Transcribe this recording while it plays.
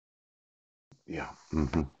Yeah.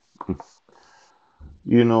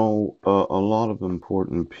 A lot of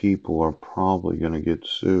important people are probably going to get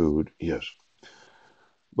sued. Yes.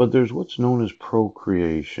 But there's what's known as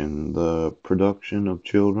procreation, the production of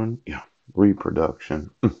children. Yeah.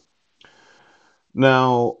 Reproduction.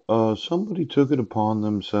 Now, somebody took it upon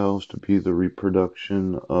themselves to be the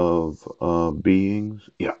reproduction of beings.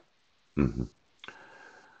 Yeah. hmm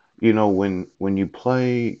when you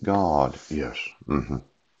play God, yes,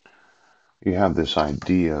 you have this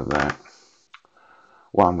idea that,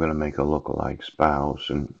 well, I'm going to make a look-alike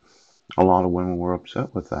spouse, and a lot of women were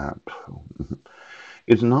upset with that.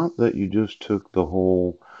 It's not that you just took the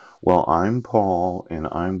whole, well, I'm Paul, and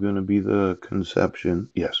I'm going to be the conception,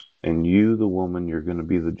 yes, and you, the woman, you're going to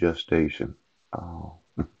be the gestation. Oh,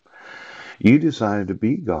 you decided to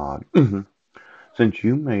be God. Since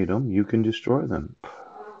you made them, you can destroy them.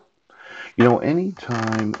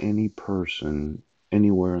 Anytime any person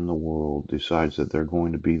anywhere in the world decides that they're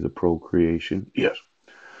going to be the procreation, yes,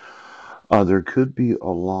 there could be a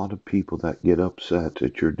lot of people that get upset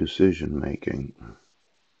at your decision making.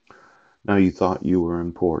 Now, you thought you were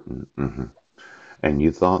important, and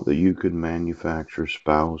you thought that you could manufacture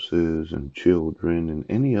spouses and children and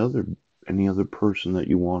any other person that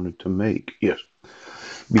you wanted to make. Yes,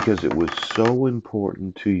 because it was so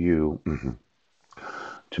important to you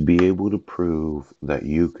to be able to prove that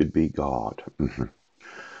you could be God.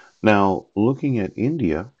 Now, looking at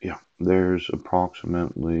India, yeah, there's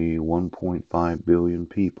approximately 1.5 billion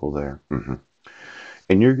people there.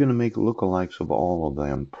 And you're going to make lookalikes of all of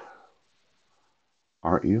them,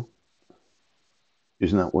 aren't you?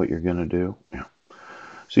 Isn't that what you're going to do? Yeah.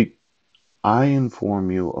 See, I inform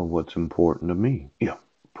you of what's important to me. Yeah.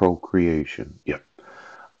 Procreation. Yeah.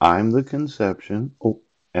 I'm the conception. Oh,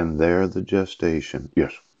 and they're the gestation.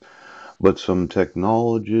 Yes. But some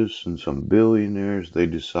technologists and some billionaires, they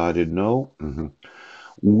decided no,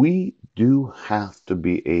 we do have to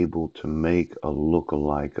be able to make a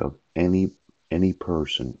look-alike of any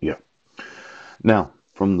person. Yeah. Now,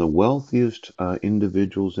 from the wealthiest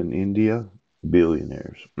individuals in India,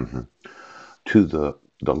 billionaires, to the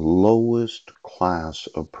lowest class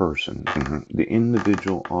of person, the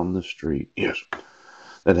individual on the street, yes,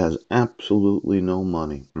 that has absolutely no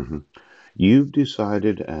money. You've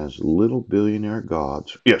decided as little billionaire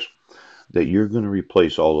gods, yes, that you're going to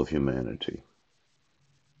replace all of humanity.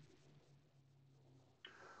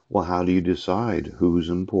 Well, how do you decide who's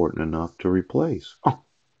important enough to replace? Oh,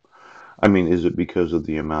 I mean, is it because of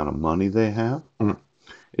the amount of money they have?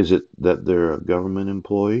 Is it that they're a government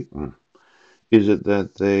employee? Is it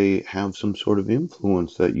that they have some sort of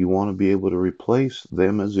influence that you want to be able to replace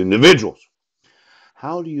them as individuals?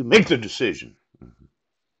 How do you make the decision?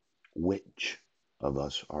 Which of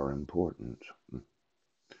us are important?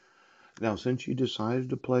 Now, since you decided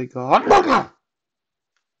to play God,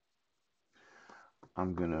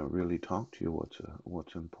 I'm going to really talk to you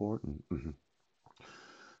what's important.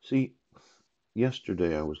 See,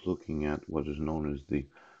 yesterday I was looking at what is known as the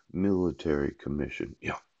Military Commission.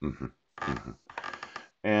 Yeah.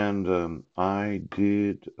 And I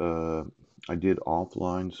did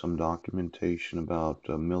offline some documentation about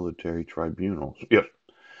military tribunals. Yes.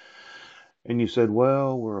 And you said,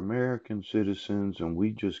 well, we're American citizens and we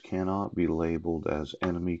just cannot be labeled as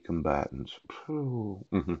enemy combatants. Phew.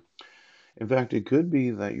 In fact, it could be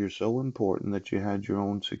that you're so important that you had your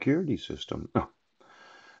own security system.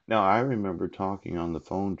 Now, I remember talking on the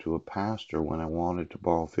phone to a pastor when I wanted to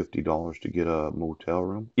borrow $50 to get a motel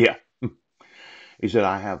room. Yeah. He said,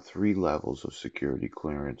 I have 3 levels of security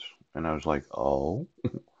clearance. And I was like, oh,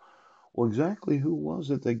 well, exactly who was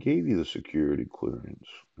it that gave you the security clearance?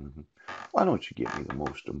 Why don't you get me the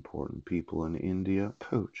most important people in India?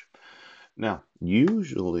 Pooch. Now,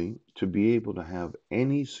 usually, to be able to have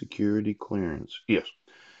any security clearance, yes,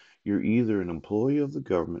 you're either an employee of the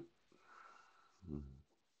government, mhm,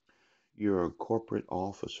 you're a corporate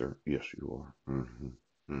officer. Yes, you are.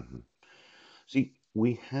 See,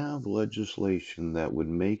 we have legislation that would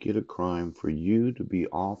make it a crime for you to be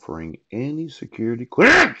offering any security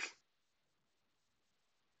clearance.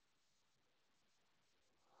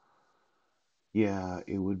 Yeah,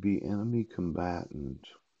 it would be enemy combatant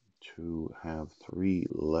to have 3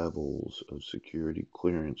 levels of security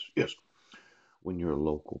clearance. Yes, when you're a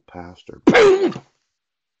local pastor.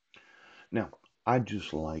 Now, I'd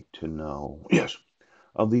just like to know, yes,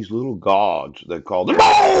 of these little gods that call them.